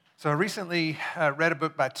So I recently read a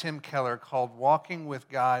book by Tim Keller called Walking with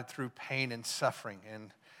God Through Pain and Suffering.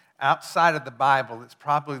 And outside of the Bible, it's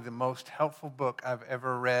probably the most helpful book I've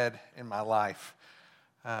ever read in my life.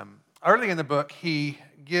 Early in the book, he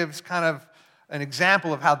gives kind of an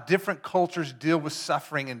example of how different cultures deal with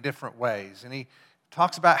suffering in different ways. And he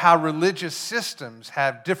talks about how religious systems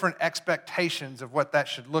have different expectations of what that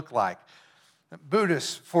should look like.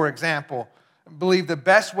 Buddhists, for example, believe the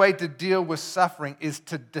best way to deal with suffering is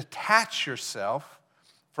to detach yourself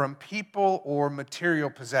from people or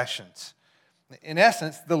material possessions. In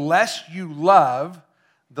essence, the less you love,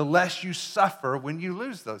 the less you suffer when you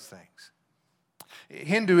lose those things.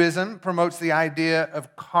 Hinduism promotes the idea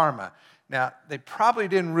of karma. Now, they probably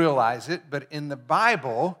didn't realize it, but in the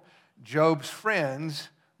Bible, Job's friends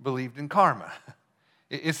believed in karma.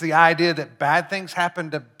 It's the idea that bad things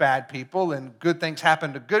happen to bad people and good things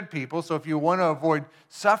happen to good people. So if you want to avoid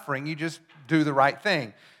suffering, you just do the right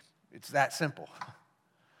thing. It's that simple.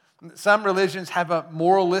 Some religions have a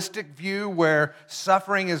moralistic view where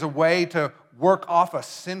suffering is a way to work off a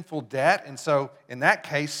sinful debt. And so in that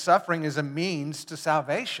case, suffering is a means to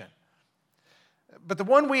salvation. But the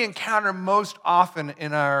one we encounter most often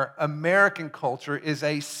in our American culture is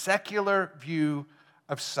a secular view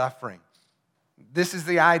of suffering. This is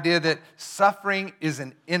the idea that suffering is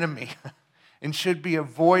an enemy and should be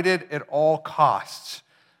avoided at all costs.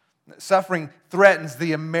 Suffering threatens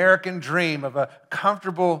the American dream of a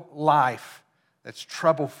comfortable life that's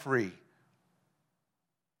trouble-free.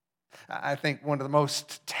 I think one of the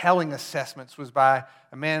most telling assessments was by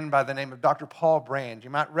a man by the name of Dr. Paul Brand. You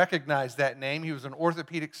might recognize that name. He was an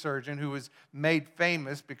orthopedic surgeon who was made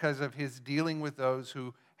famous because of his dealing with those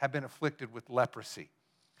who have been afflicted with leprosy.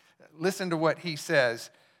 Listen to what he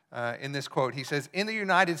says in this quote. He says, "In the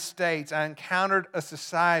United States, I encountered a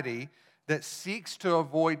society that seeks to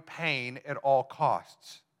avoid pain at all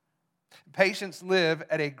costs. Patients live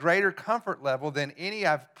at a greater comfort level than any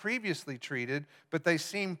I've previously treated, but they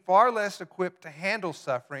seem far less equipped to handle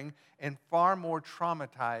suffering and far more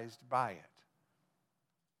traumatized by it."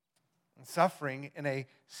 And suffering in a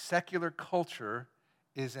secular culture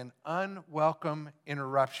is an unwelcome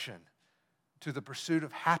interruption to the pursuit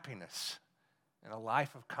of happiness and a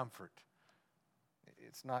life of comfort.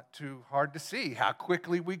 It's not too hard to see how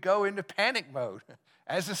quickly we go into panic mode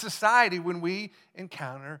as a society when we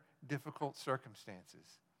encounter difficult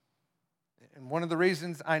circumstances. And one of the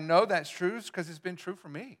reasons I know that's true is because it's been true for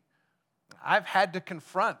me. I've had to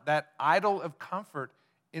confront that idol of comfort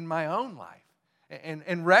in my own life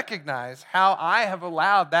and recognize how I have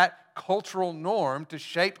allowed that cultural norm to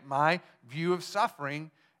shape my view of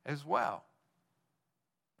suffering as well.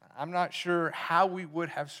 I'm not sure how we would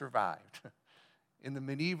have survived in the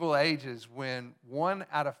medieval ages when 1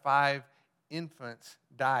 out of 5 infants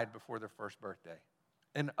died before their first birthday.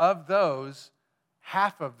 And of those,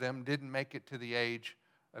 half of them didn't make it to the age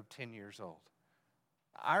of 10 years old.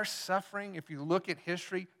 Our suffering, if you look at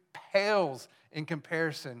history, pales in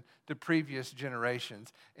comparison to previous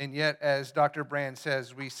generations. And yet, as Dr. Brand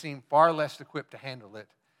says, we seem far less equipped to handle it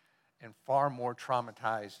and far more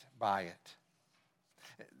traumatized by it.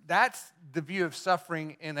 That's the view of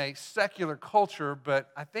suffering in a secular culture,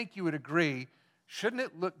 but I think you would agree, shouldn't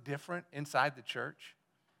it look different inside the church?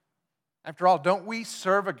 After all, don't we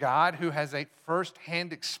serve a God who has a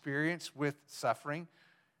first-hand experience with suffering?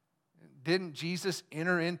 Didn't Jesus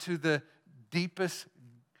enter into the deepest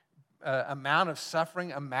amount of suffering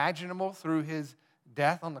imaginable through his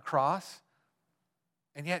death on the cross?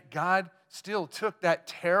 And yet God still took that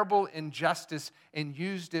terrible injustice and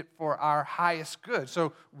used it for our highest good.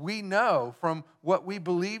 So we know from what we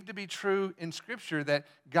believe to be true in Scripture that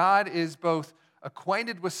God is both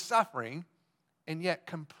acquainted with suffering and yet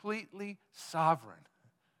completely sovereign,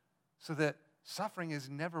 so that suffering is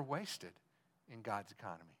never wasted in God's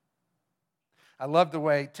economy. I love the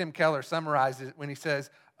way Tim Keller summarizes it when he says,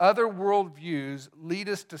 "Other worldviews lead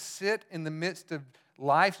us to sit in the midst of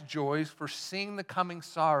life's joys, foreseeing the coming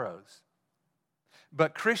sorrows.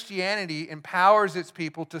 But Christianity empowers its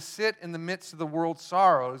people to sit in the midst of the world's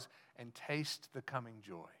sorrows and taste the coming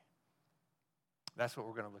joy." That's what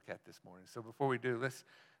we're going to look at this morning. So before we do, let's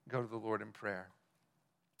go to the Lord in prayer.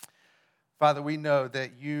 Father, we know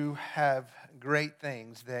that you have great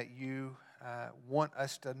things that you want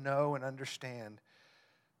us to know and understand,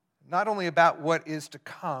 not only about what is to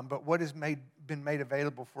come, but what has been made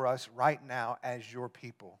available for us right now as your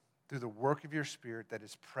people through the work of your Spirit that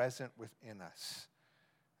is present within us.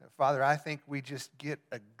 Father, I think we just get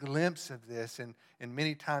a glimpse of this and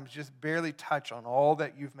many times just barely touch on all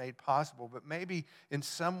that you've made possible. But maybe in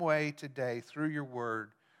some way today, through your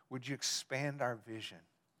word, would you expand our vision?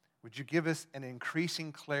 Would you give us an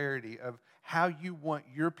increasing clarity of how you want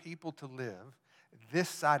your people to live this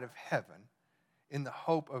side of heaven in the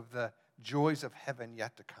hope of the joys of heaven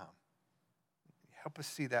yet to come? Help us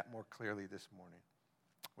see that more clearly this morning.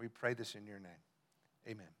 We pray this in your name.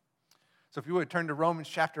 Amen. So if you would turn to Romans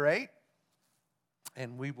chapter 8,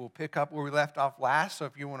 and we will pick up where we left off last. So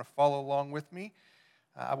if you want to follow along with me,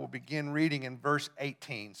 I will begin reading in verse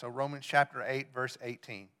 18. So Romans chapter 8, verse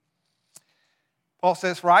 18. Paul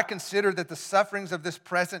says, "For I consider that the sufferings of this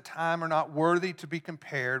present time are not worthy to be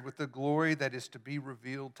compared with the glory that is to be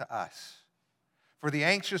revealed to us. For the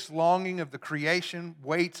anxious longing of the creation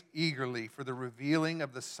waits eagerly for the revealing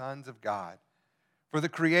of the sons of God. For the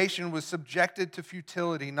creation was subjected to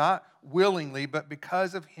futility, not willingly, but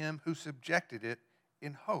because of him who subjected it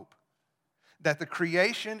in hope, that the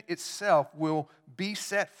creation itself will be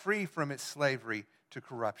set free from its slavery to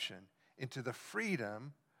corruption into the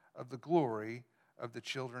freedom of the glory of the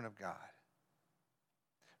children of God.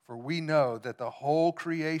 For we know that the whole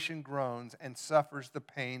creation groans and suffers the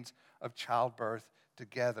pains of childbirth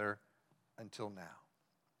together until now."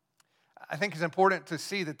 I think it's important to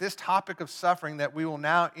see that this topic of suffering that we will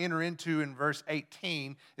now enter into in verse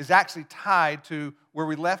 18 is actually tied to where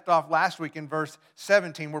we left off last week in verse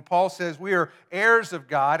 17, where Paul says we are heirs of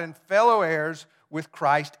God and fellow heirs with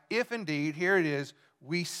Christ, if indeed, here it is,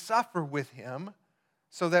 we suffer with him,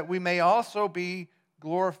 so that we may also be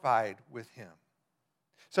glorified with him.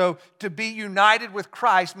 So to be united with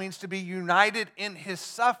Christ means to be united in his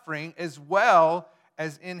suffering as well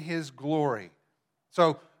as in his glory.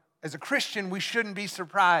 So as a Christian, we shouldn't be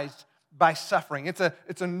surprised by suffering. It's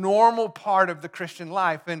a normal part of the Christian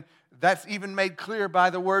life, and that's even made clear by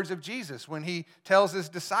the words of Jesus when he tells his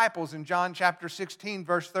disciples in John chapter 16,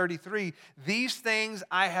 verse 33, "These things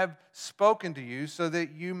I have spoken to you so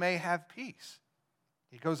that you may have peace."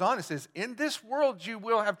 He goes on and says, "In this world you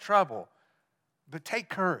will have trouble, but take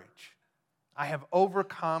courage. I have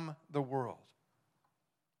overcome the world."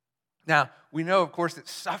 Now, we know, of course, that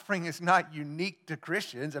suffering is not unique to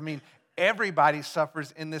Christians. I mean, everybody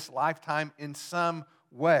suffers in this lifetime in some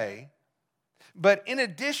way. But in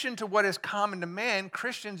addition to what is common to man,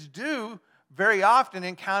 Christians do very often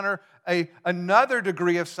encounter another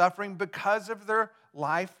degree of suffering because of their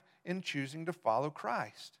life in choosing to follow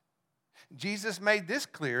Christ. Jesus made this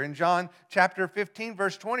clear in John chapter 15,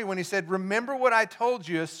 verse 20, when he said, "Remember what I told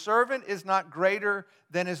you, a servant is not greater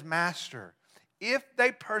than his master. If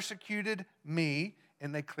they persecuted me,"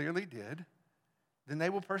 and they clearly did, "then they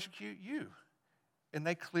will persecute you," and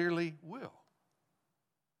they clearly will.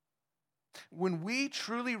 When we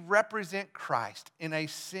truly represent Christ in a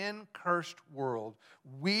sin-cursed world,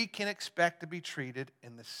 we can expect to be treated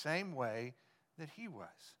in the same way that he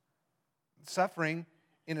was. Suffering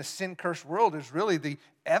in a sin-cursed world is really the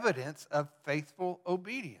evidence of faithful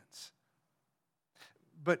obedience.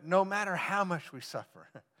 But no matter how much we suffer,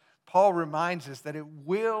 Paul reminds us that it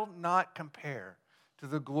will not compare to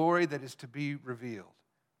the glory that is to be revealed.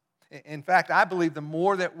 In fact, I believe the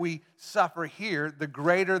more that we suffer here, the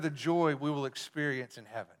greater the joy we will experience in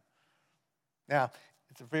heaven. Now,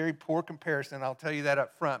 it's a very poor comparison, I'll tell you that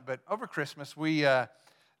up front, but over Christmas we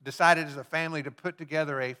decided as a family to put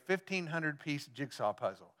together a 1,500-piece jigsaw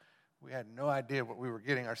puzzle. We had no idea what we were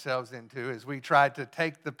getting ourselves into as we tried to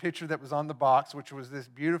take the picture that was on the box, which was this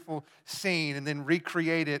beautiful scene, and then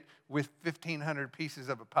recreate it with 1,500 pieces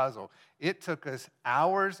of a puzzle. It took us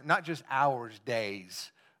hours, not just hours,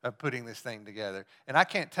 days of putting this thing together. And I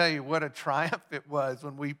can't tell you what a triumph it was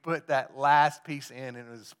when we put that last piece in and it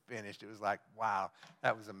was finished. It was like, wow,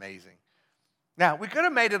 that was amazing. Now, we could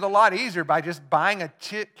have made it a lot easier by just buying a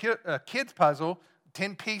kid's puzzle,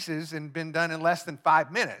 10 pieces, and been done in less than 5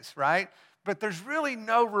 minutes, right? But there's really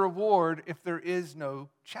no reward if there is no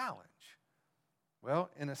challenge. Well,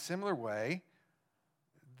 in a similar way,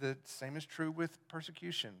 the same is true with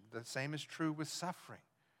persecution. The same is true with suffering.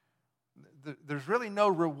 There's really no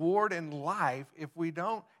reward in life if we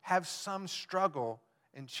don't have some struggle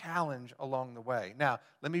and challenge along the way. Now,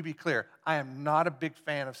 let me be clear. I am not a big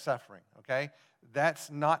fan of suffering, okay? That's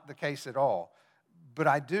not the case at all. But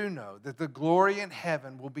I do know that the glory in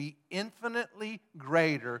heaven will be infinitely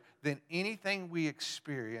greater than anything we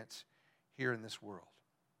experience here in this world.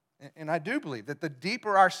 And I do believe that the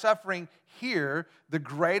deeper our suffering here, the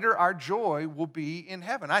greater our joy will be in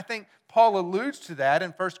heaven. I think Paul alludes to that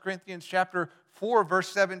in 1 Corinthians chapter 4, verse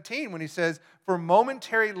 17, when he says, "For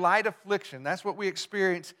momentary light affliction," that's what we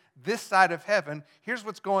experience this side of heaven, here's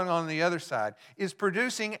what's going on the other side, is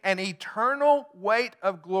producing an eternal weight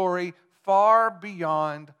of glory far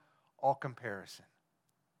beyond all comparison.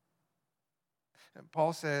 And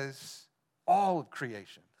Paul says all of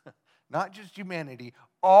creation, not just humanity,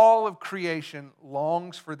 all of creation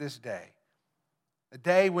longs for this day. A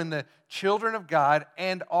day when the children of God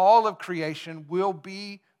and all of creation will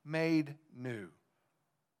be made new.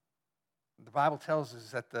 The Bible tells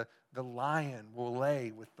us that the lion will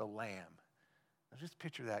lay with the lamb. Now just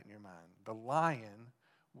picture that in your mind. The lion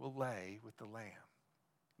will lay with the lamb.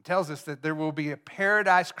 It tells us that there will be a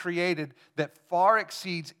paradise created that far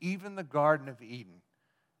exceeds even the Garden of Eden.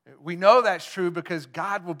 We know that's true because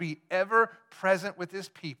God will be ever present with His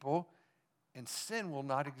people and sin will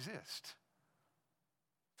not exist.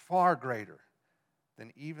 Far greater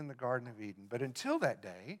than even the Garden of Eden. But until that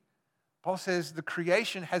day, Paul says the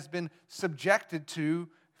creation has been subjected to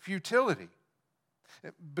futility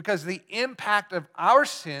because the impact of our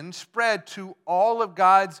sin spread to all of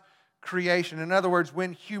God's creation. In other words,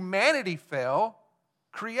 when humanity fell,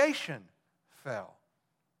 creation fell.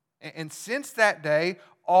 And since that day,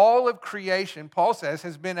 all of creation, Paul says,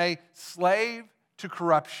 has been a slave to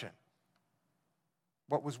corruption.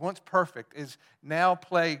 What was once perfect is now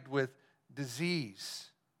plagued with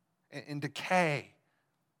disease and decay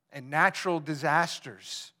and natural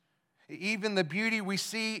disasters. Even the beauty we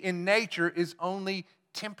see in nature is only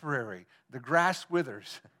temporary. The grass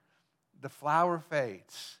withers, the flower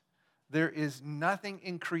fades. There is nothing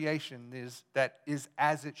in creation that is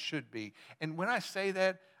as it should be. And when I say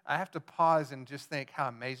that, I have to pause and just think how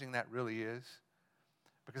amazing that really is.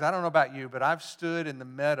 Because I don't know about you, but I've stood in the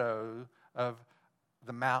meadow of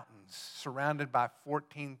the mountains, surrounded by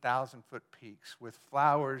 14,000-foot peaks with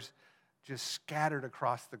flowers just scattered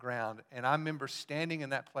across the ground. And I remember standing in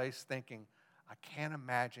that place thinking, I can't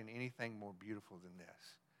imagine anything more beautiful than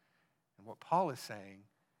this. And what Paul is saying,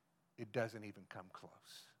 it doesn't even come close.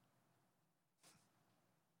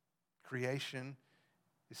 Creation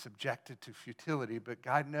is subjected to futility, but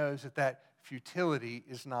God knows that futility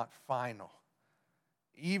is not final.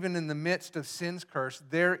 Even in the midst of sin's curse,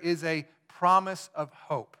 there is a promise of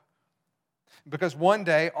hope. Because one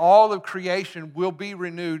day, all of creation will be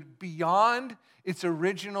renewed beyond its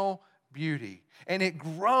original beauty. And it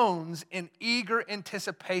groans in eager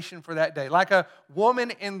anticipation for that day. Like a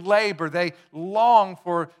woman in labor, they long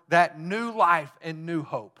for that new life and new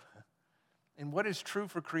hope. And what is true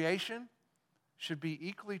for creation should be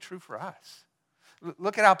equally true for us.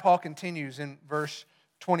 Look at how Paul continues in verse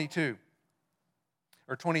 22.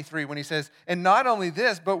 Or 23, when he says, and not only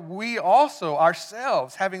this, but we also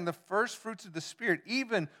ourselves, having the first fruits of the Spirit,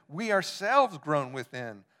 even we ourselves groan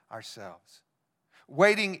within ourselves,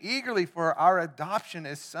 waiting eagerly for our adoption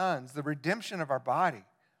as sons, the redemption of our body.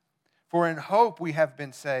 For in hope we have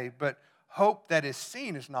been saved, but hope that is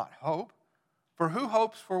seen is not hope. For who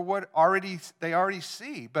hopes for what they already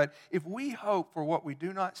see? But if we hope for what we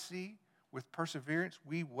do not see, with perseverance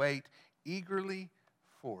we wait eagerly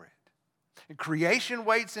for it. And creation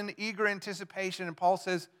waits in eager anticipation, and Paul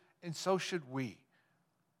says, and so should we.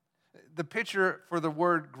 The picture for the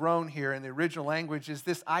word groan here in the original language is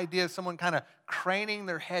this idea of someone kind of craning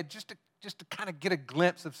their head just to kind of get a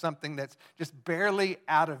glimpse of something that's just barely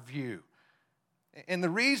out of view. And the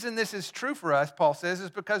reason this is true for us, Paul says, is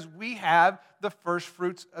because we have the first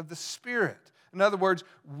fruits of the Spirit. In other words,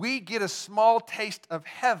 we get a small taste of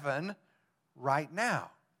heaven right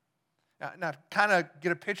now. Now, kind of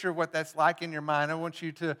get a picture of what that's like in your mind. I want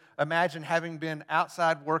you to imagine having been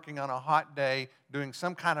outside working on a hot day, doing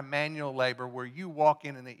some kind of manual labor where you walk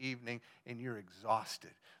in the evening and you're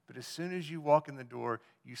exhausted. But as soon as you walk in the door,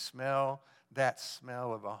 you smell that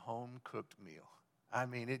smell of a home-cooked meal. I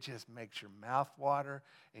mean, it just makes your mouth water,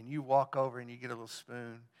 and you walk over and you get a little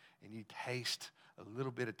spoon and you taste a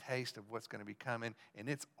little bit of taste of what's going to be coming, and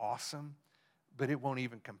it's awesome, but it won't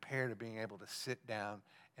even compare to being able to sit down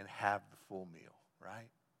and have the full meal, right?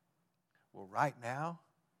 Well, right now,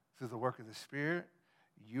 through the work of the Spirit,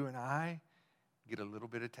 you and I get a little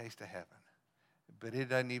bit of taste of heaven. But it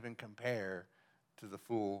doesn't even compare to the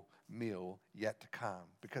full meal yet to come.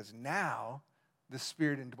 Because now, the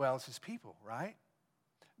Spirit indwells His people, right?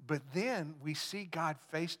 But then we see God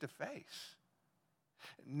face to face.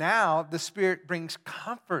 Now, the Spirit brings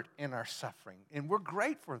comfort in our suffering. And we're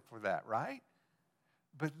grateful for that, right?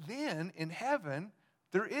 But then, in heaven,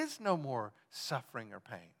 there is no more suffering or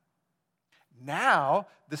pain. Now,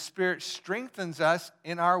 the Spirit strengthens us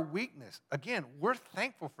in our weakness. Again, we're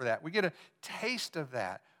thankful for that. We get a taste of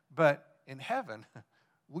that. But in heaven,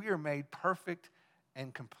 we are made perfect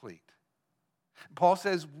and complete. Paul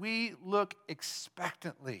says we look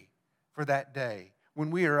expectantly for that day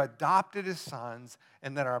when we are adopted as sons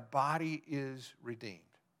and that our body is redeemed.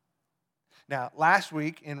 Now, last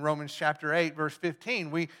week in Romans chapter 8, verse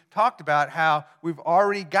 15, we talked about how we've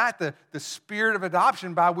already got the spirit of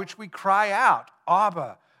adoption by which we cry out,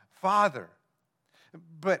 Abba, Father.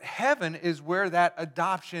 But heaven is where that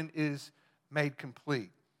adoption is made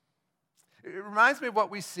complete. It reminds me of what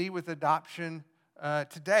we see with adoption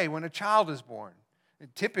today when a child is born.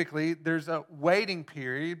 Typically, there's a waiting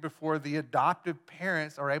period before the adoptive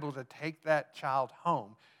parents are able to take that child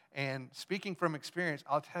home. And speaking from experience,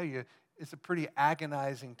 I'll tell you, it's a pretty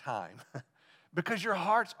agonizing time because your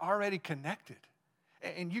heart's already connected.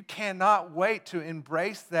 And you cannot wait to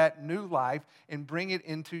embrace that new life and bring it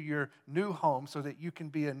into your new home so that you can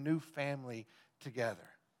be a new family together.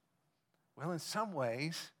 Well, in some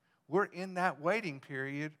ways, we're in that waiting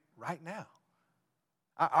period right now.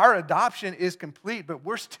 Our adoption is complete, but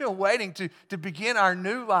we're still waiting to begin our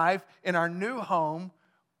new life in our new home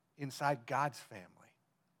inside God's family.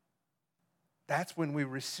 That's when we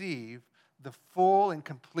receive the full and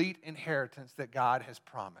complete inheritance that God has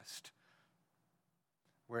promised,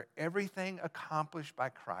 where everything accomplished by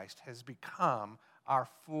Christ has become our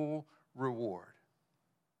full reward.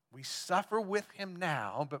 We suffer with him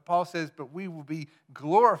now, but Paul says, but we will be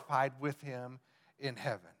glorified with him in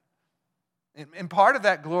heaven. And part of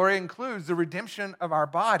that glory includes the redemption of our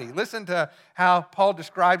body. Listen to how Paul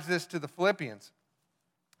describes this to the Philippians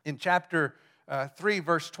in chapter 3,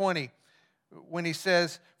 verse 20, when he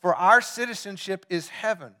says, for our citizenship is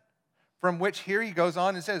heaven, from which here he goes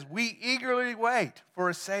on and says, we eagerly wait for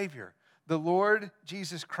a Savior, the Lord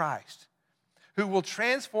Jesus Christ, who will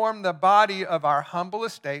transform the body of our humble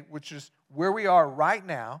estate, which is where we are right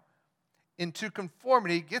now, into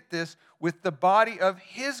conformity, get this, with the body of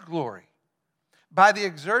his glory, by the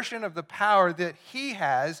exertion of the power that he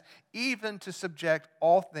has, even to subject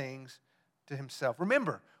all things to himself.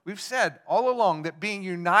 Remember, we've said all along that being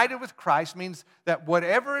united with Christ means that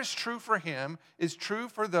whatever is true for him is true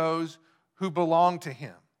for those who belong to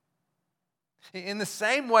him. In the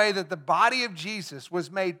same way that the body of Jesus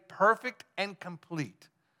was made perfect and complete,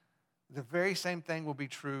 the very same thing will be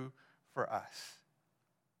true for us.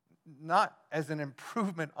 Not as an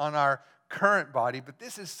improvement on our current body, but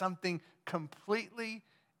this is something completely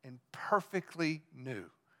and perfectly new.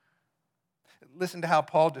 Listen to how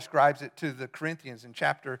Paul describes it to the Corinthians in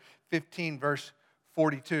chapter 15, verse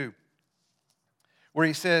 42, where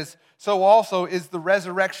he says, so also is the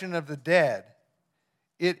resurrection of the dead.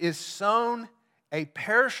 It is sown a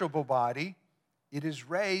perishable body, it is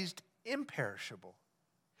raised imperishable.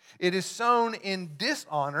 It is sown in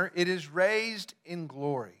dishonor, it is raised in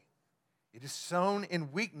glory. It is sown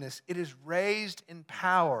in weakness, it is raised in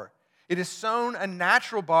power. It is sown a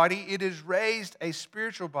natural body, it is raised a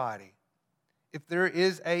spiritual body. If there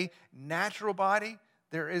is a natural body,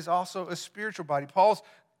 there is also a spiritual body. Paul's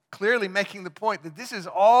clearly making the point that this is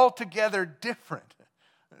altogether different.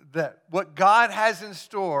 That what God has in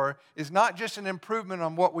store is not just an improvement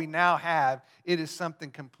on what we now have, it is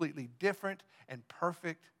something completely different and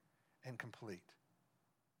perfect and complete.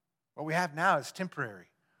 What we have now is temporary.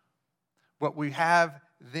 What we have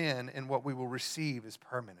then and what we will receive is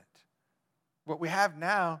permanent. What we have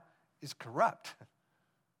now is corrupt.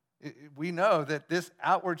 We know that this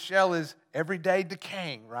outward shell is every day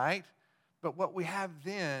decaying, right? But what we have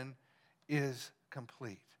then is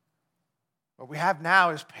complete. What we have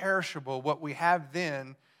now is perishable. What we have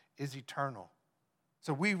then is eternal.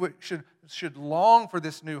 So we should long for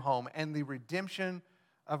this new home and the redemption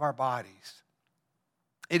of our bodies.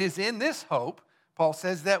 It is in this hope, Paul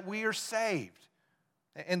says, that we are saved.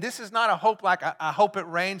 And this is not a hope like, I hope it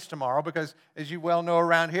rains tomorrow, because as you well know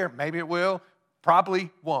around here, maybe it will, probably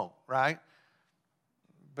won't, right?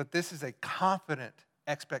 But this is a confident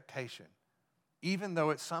expectation, even though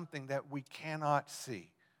it's something that we cannot see.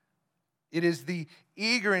 It is the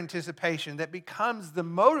eager anticipation that becomes the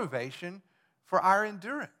motivation for our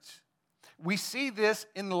endurance. We see this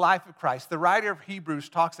in the life of Christ. The writer of Hebrews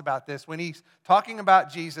talks about this when he's talking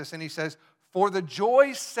about Jesus, and he says, for the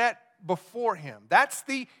joy set before him. That's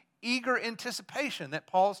the eager anticipation that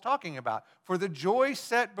Paul's talking about. For the joy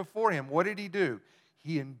set before him, what did he do?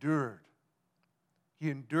 He endured. He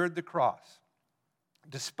endured the cross,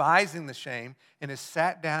 despising the shame, and is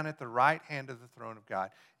sat down at the right hand of the throne of God.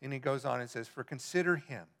 And he goes on and says, for consider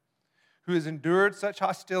him who has endured such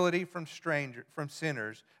hostility from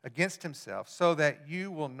sinners against himself, so that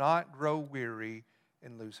you will not grow weary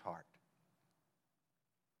and lose heart.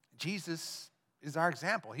 Jesus is our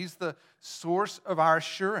example. He's the source of our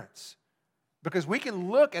assurance, because we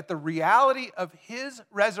can look at the reality of his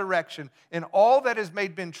resurrection and all that has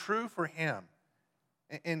been true for him,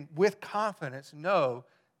 and with confidence know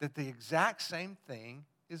that the exact same thing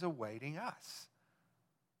is awaiting us.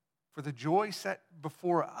 For the joy set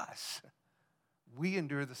before us, we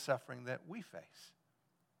endure the suffering that we face.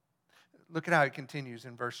 Look at how it continues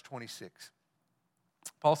in verse 26.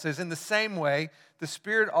 Paul says, in the same way, the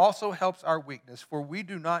Spirit also helps our weakness, for we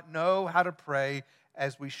do not know how to pray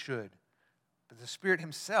as we should. But the Spirit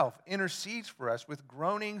himself intercedes for us with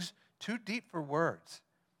groanings too deep for words.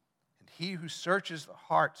 And he who searches the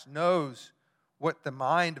hearts knows what the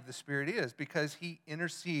mind of the Spirit is, because he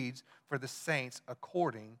intercedes for the saints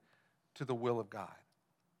according to the will of God.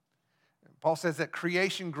 Paul says that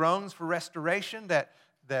creation groans for restoration, that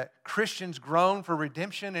Christians groan for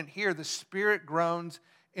redemption, and here the Spirit groans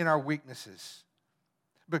in our weaknesses.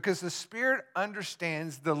 Because the Spirit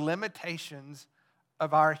understands the limitations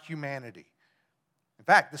of our humanity. In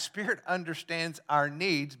fact, the Spirit understands our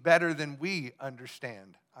needs better than we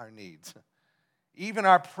understand our needs. Even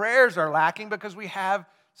our prayers are lacking because we have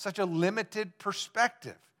such a limited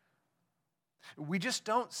perspective. We just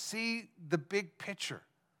don't see the big picture.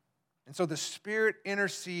 And so the Spirit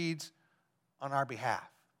intercedes on our behalf.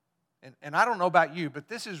 And I don't know about you, but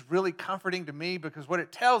this is really comforting to me because what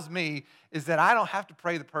it tells me is that I don't have to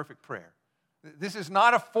pray the perfect prayer. This is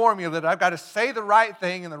not a formula that I've got to say the right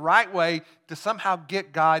thing in the right way to somehow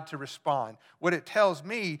get God to respond. What it tells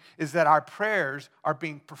me is that our prayers are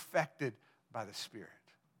being perfected by the Spirit.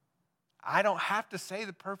 I don't have to say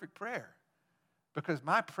the perfect prayer because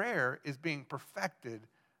my prayer is being perfected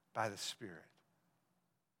by the Spirit.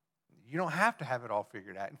 You don't have to have it all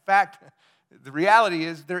figured out. In fact, the reality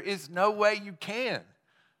is there is no way you can.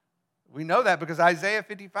 We know that because Isaiah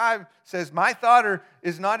 55 says, my thought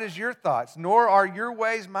is not as your thoughts, nor are your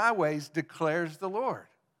ways my ways, declares the Lord.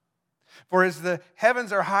 For as the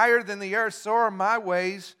heavens are higher than the earth, so are my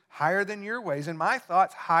ways higher than your ways, and my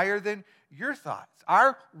thoughts higher than your thoughts.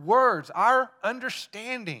 Our words, our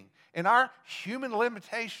understanding, and our human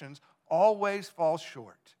limitations always fall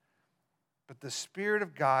short. But the Spirit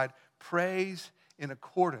of God prays in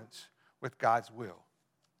accordance with God's will.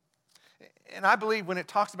 And I believe when it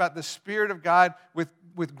talks about the Spirit of God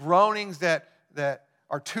with groanings that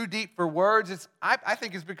are too deep for words, I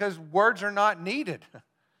think it's because words are not needed.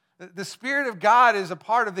 The Spirit of God is a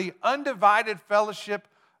part of the undivided fellowship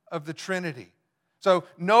of the Trinity. So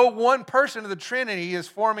no one person of the Trinity is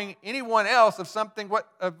forming anyone else of something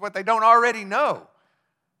of what they don't already know.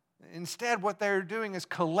 Instead, what they're doing is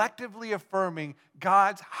collectively affirming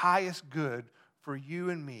God's highest good for you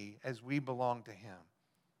and me as we belong to Him.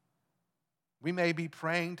 We may be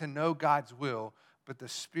praying to know God's will, but the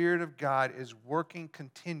Spirit of God is working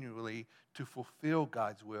continually to fulfill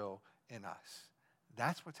God's will in us.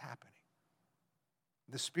 That's what's happening.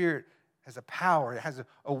 The Spirit has a power, it has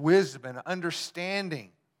a wisdom and an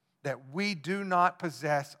understanding that we do not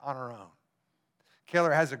possess on our own.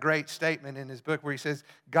 Keller has a great statement in his book where he says,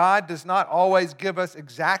 God does not always give us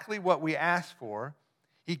exactly what we ask for.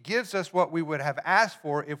 He gives us what we would have asked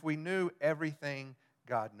for if we knew everything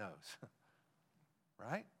God knows.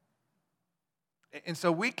 Right? And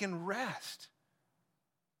so we can rest.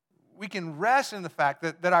 We can rest in the fact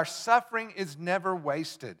that our suffering is never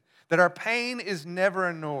wasted, that our pain is never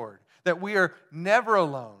ignored, that we are never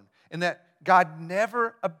alone, and that God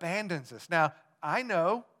never abandons us. Now, I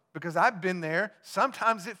know, because I've been there,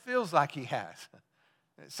 sometimes it feels like He has.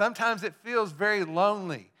 Sometimes it feels very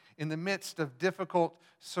lonely in the midst of difficult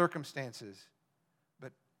circumstances.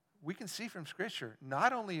 But we can see from Scripture,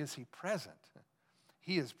 not only is He present,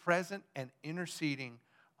 He is present and interceding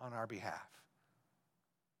on our behalf.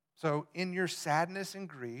 So in your sadness and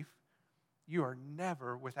grief, you are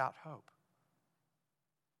never without hope.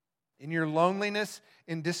 In your loneliness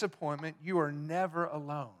and disappointment, you are never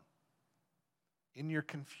alone. In your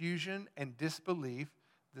confusion and disbelief,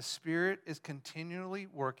 the Spirit is continually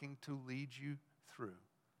working to lead you through.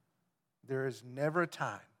 There is never a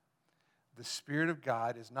time the Spirit of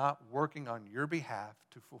God is not working on your behalf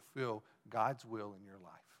to fulfill God's will in your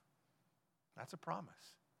life. That's a promise.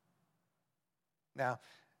 Now,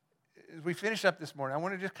 as we finish up this morning, I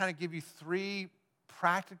want to just kind of give you 3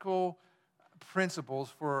 practical principles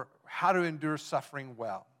for how to endure suffering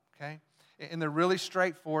well, okay? And they're really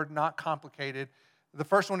straightforward, not complicated. The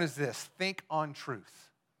first one is this: think on truth.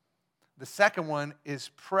 The second one is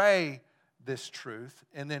pray this truth.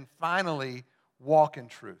 And then finally, walk in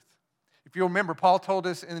truth. If you'll remember, Paul told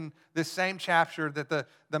us in this same chapter that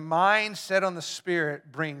the mind set on the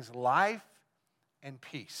Spirit brings life and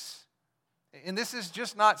peace. And this is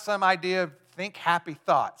just not some idea of think happy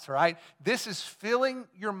thoughts, right? This is filling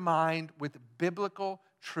your mind with biblical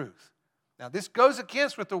truth. Now, this goes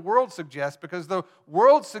against what the world suggests, because the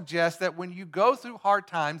world suggests that when you go through hard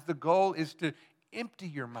times, the goal is to empty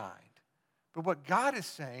your mind. But what God is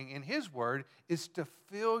saying in His Word is to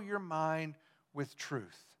fill your mind with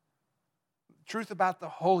truth. Truth about the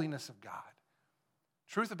holiness of God.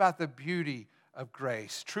 Truth about the beauty of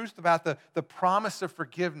grace, truth about the promise of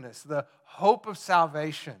forgiveness, the hope of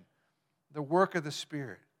salvation, the work of the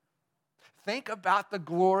Spirit. Think about the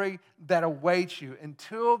glory that awaits you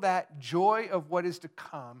until that joy of what is to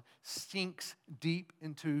come sinks deep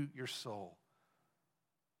into your soul.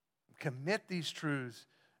 Commit these truths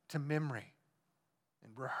to memory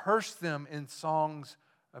and rehearse them in songs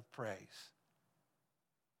of praise.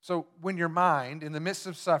 So when your mind, in the midst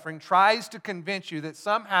of suffering, tries to convince you that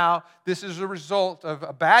somehow this is a result of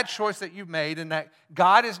a bad choice that you've made and that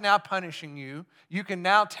God is now punishing you, you can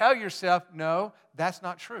now tell yourself, no, that's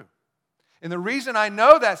not true. And the reason I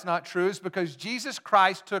know that's not true is because Jesus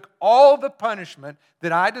Christ took all the punishment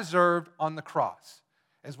that I deserved on the cross.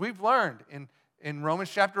 As we've learned in Romans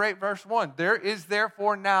chapter 8, verse 1, there is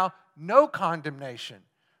therefore now no condemnation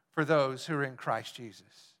for those who are in Christ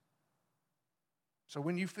Jesus. So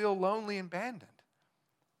when you feel lonely and abandoned,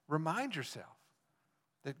 remind yourself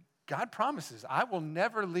that God promises, I will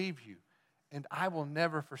never leave you and I will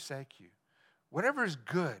never forsake you. Whatever is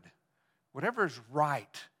good, whatever is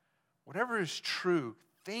right, whatever is true,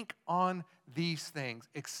 think on these things,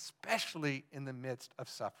 especially in the midst of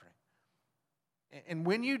suffering. And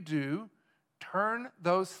when you do, turn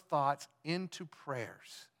those thoughts into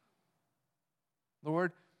prayers.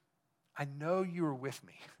 Lord, I know you are with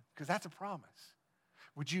me, because that's a promise.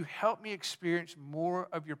 Would you help me experience more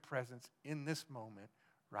of your presence in this moment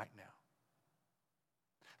right now?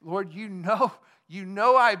 Lord, you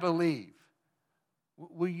know I believe.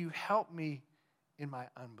 Will you help me in my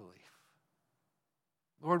unbelief?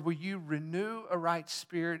 Lord, will you renew a right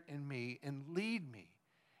spirit in me and lead me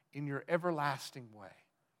in your everlasting way?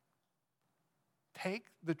 Take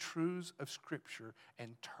the truths of Scripture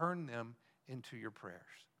and turn them into your prayers.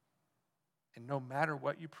 And no matter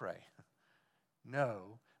what you pray,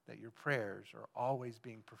 know that your prayers are always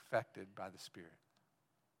being perfected by the Spirit.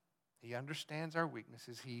 He understands our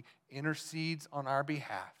weaknesses. He intercedes on our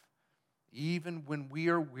behalf. Even when we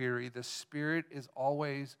are weary, the Spirit is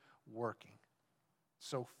always working.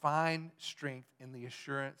 So find strength in the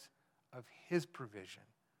assurance of His provision,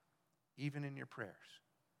 even in your prayers.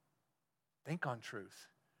 Think on truth.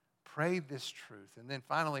 Pray this truth. And then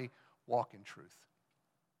finally, walk in truth.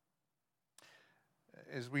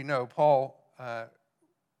 As we know, Paul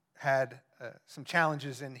had some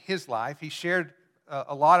challenges in his life. He shared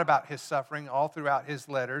a lot about his suffering all throughout his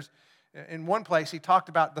letters. In one place, he talked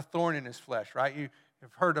about the thorn in his flesh, right? You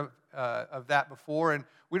have heard of that before, and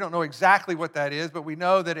we don't know exactly what that is, but we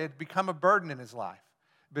know that it had become a burden in his life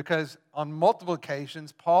because on multiple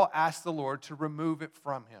occasions, Paul asked the Lord to remove it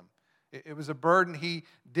from him. It was a burden he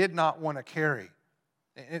did not want to carry.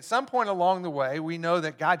 And at some point along the way, we know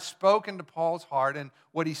that God spoke into Paul's heart, and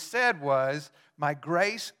what he said was, "My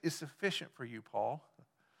grace is sufficient for you, Paul,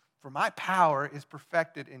 for my power is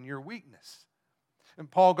perfected in your weakness."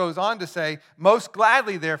 And Paul goes on to say, "Most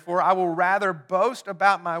gladly, therefore, I will rather boast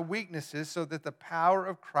about my weaknesses so that the power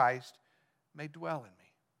of Christ may dwell in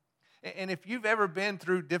me." And if you've ever been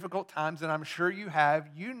through difficult times, and I'm sure you have,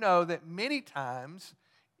 you know that many times,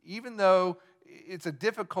 even though it's a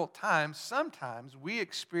difficult time, sometimes we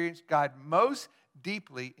experience God most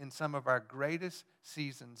deeply in some of our greatest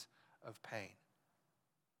seasons of pain.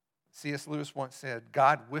 C.S. Lewis once said,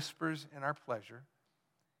 "God whispers in our pleasure,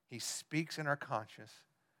 He speaks in our conscience,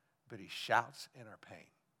 but He shouts in our pain."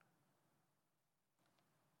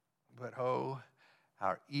 But oh,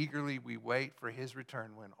 how eagerly we wait for His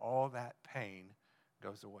return when all that pain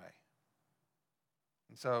goes away.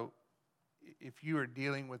 And so, if you are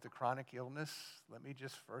dealing with a chronic illness, let me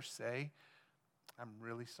just first say, I'm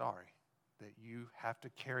really sorry that you have to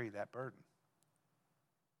carry that burden.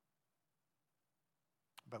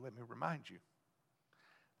 But let me remind you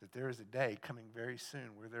that there is a day coming very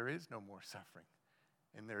soon where there is no more suffering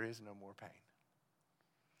and there is no more pain.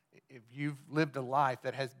 If you've lived a life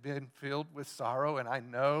that has been filled with sorrow, and I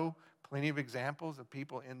know plenty of examples of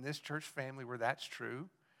people in this church family where that's true,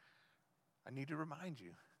 I need to remind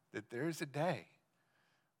you that there is a day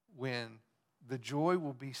when the joy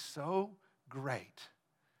will be so great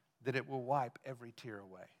that it will wipe every tear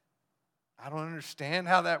away. I don't understand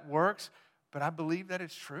how that works, but I believe that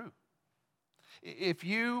it's true. If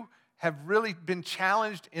you have really been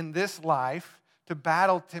challenged in this life to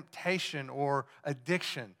battle temptation or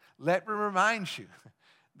addiction, let me remind you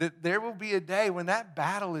that there will be a day when that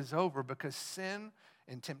battle is over because sin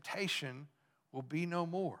and temptation will be no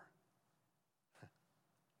more.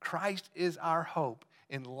 Christ is our hope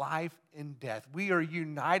in life and death. We are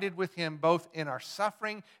united with Him both in our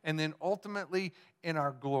suffering and then ultimately in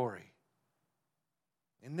our glory.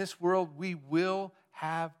 In this world, we will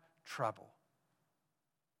have trouble,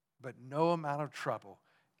 but no amount of trouble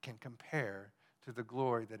can compare to the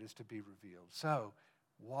glory that is to be revealed. So,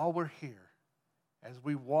 while we're here, as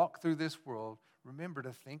we walk through this world, remember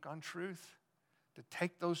to think on truth, to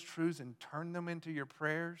take those truths and turn them into your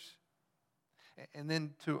prayers, and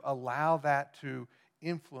then to allow that to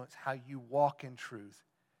influence how you walk in truth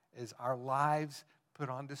as our lives put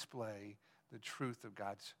on display the truth of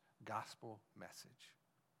God's gospel message.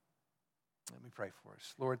 Let me pray for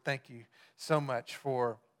us. Lord, thank you so much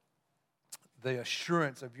for the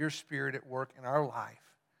assurance of your Spirit at work in our life,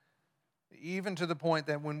 even to the point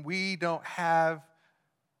that when we don't have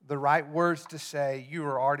the right words to say, you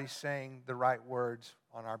are already saying the right words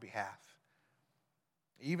on our behalf.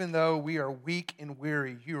 Even though we are weak and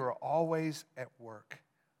weary, you are always at work,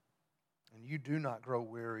 and you do not grow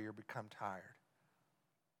weary or become tired.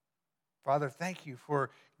 Father, thank you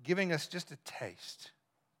for giving us just a taste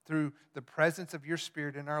through the presence of your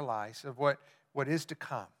Spirit in our lives of what is to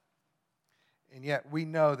come. And yet we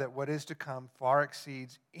know that what is to come far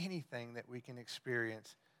exceeds anything that we can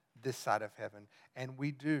experience this side of heaven. And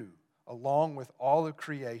we do, along with all of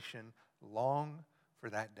creation, long for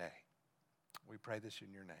that day. We pray this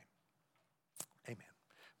in your name. Amen.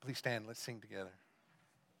 Please stand. Let's sing together.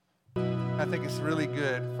 I think it's really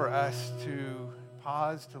good for us to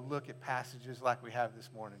pause to look at passages like we have this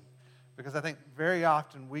morning, because I think very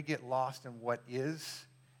often we get lost in what is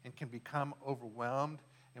and can become overwhelmed,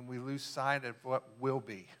 and we lose sight of what will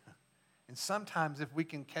be. And sometimes if we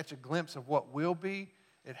can catch a glimpse of what will be,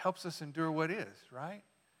 it helps us endure what is, right?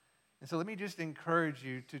 And so let me just encourage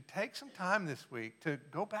you to take some time this week to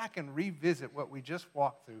go back and revisit what we just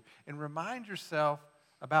walked through and remind yourself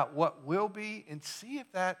about what will be, and see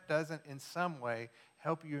if that doesn't in some way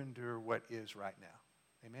help you endure what is right now.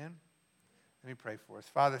 Amen? Let me pray for us.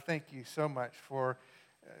 Father, thank you so much for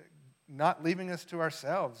not leaving us to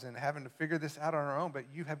ourselves and having to figure this out on our own, but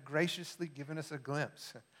you have graciously given us a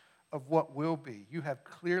glimpse of what will be. You have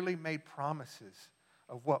clearly made promises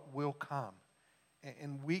of what will come.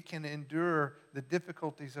 And we can endure the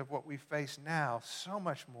difficulties of what we face now so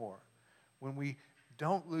much more when we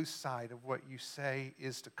don't lose sight of what you say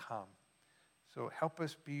is to come. So help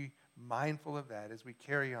us be mindful of that as we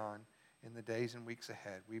carry on in the days and weeks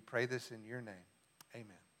ahead. We pray this in your name. Amen.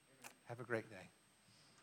 Have a great day.